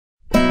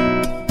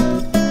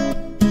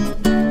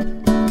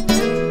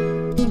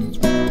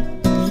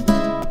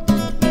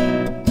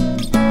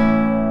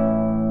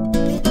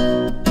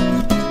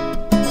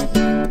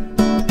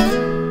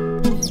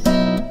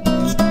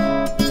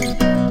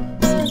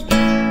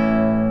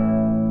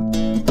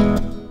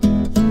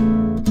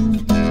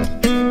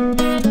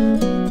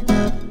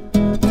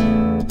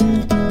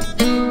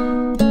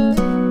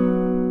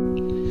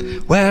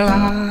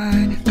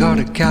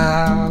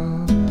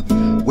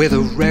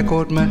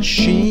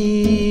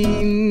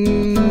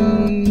machine.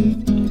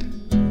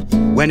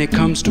 When it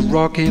comes to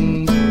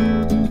rocking,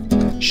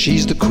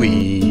 she's the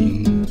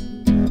queen.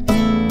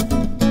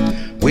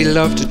 We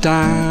love to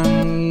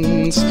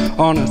dance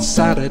on a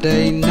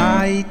Saturday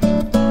night,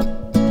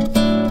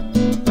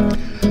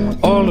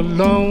 all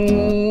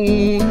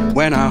alone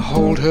when I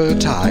hold her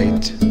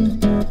tight.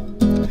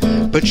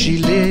 But she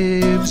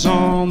lives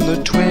on the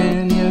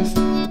 20th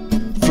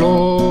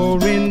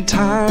floor in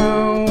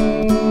town.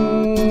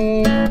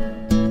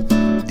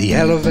 The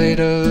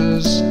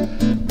elevator's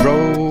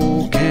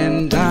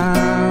broken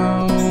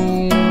down.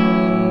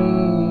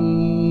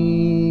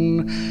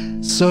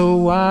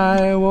 So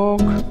I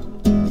walk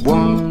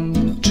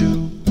 1,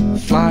 2,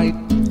 flight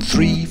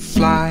 3,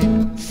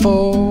 flight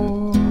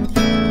 4,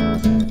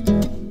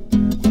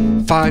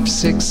 5,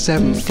 6,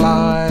 7,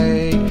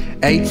 flight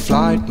 8,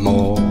 flight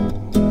more.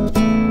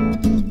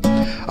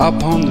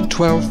 Up on the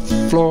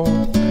 12th floor,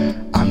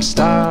 I'm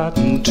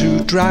starting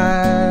to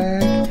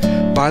drag.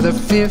 By the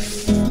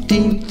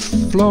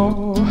 15th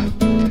floor,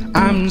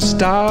 I'm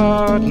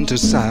starting to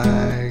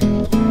sag.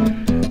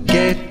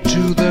 Get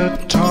to the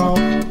top,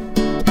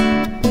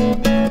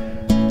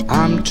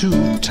 I'm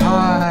too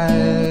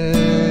tired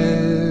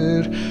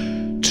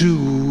to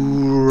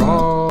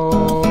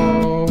rock.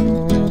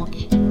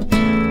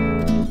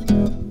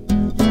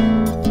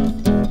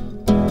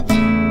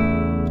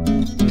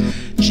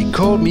 She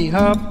called me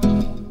up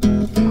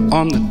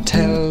on the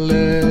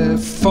telephone,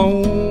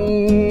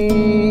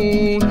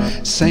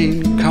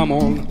 saying come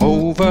on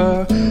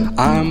over,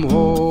 I'm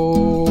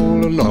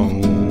all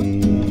alone.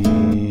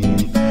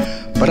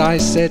 But I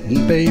said,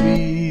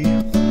 baby,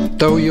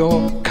 though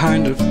you're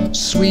kind of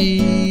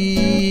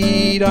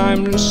sweet,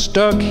 I'm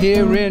stuck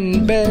here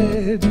in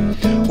bed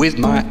with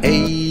my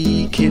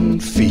aching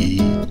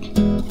feet.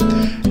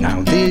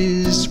 Now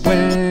this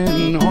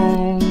went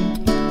on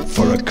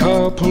for a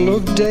couple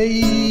of days,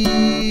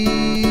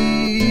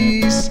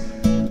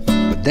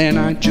 but then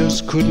I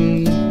just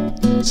couldn't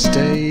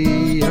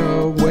stay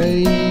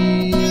away.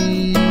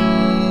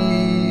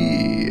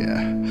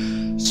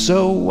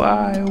 So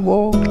I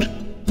walked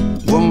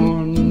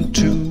 1,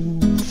 2,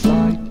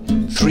 flight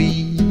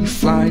 3,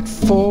 flight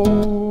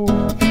 4,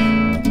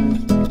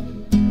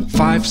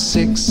 5,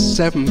 6,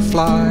 7,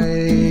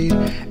 flight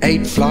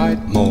 8, flight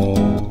more.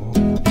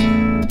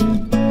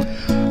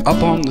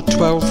 Up on the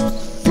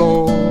 12th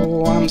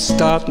floor, I'm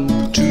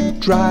starting to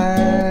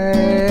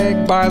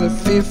drag. By the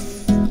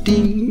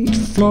 15th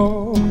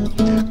floor,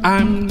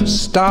 I'm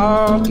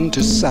starting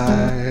to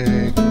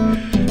sag.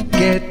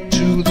 Get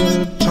to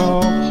the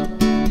top,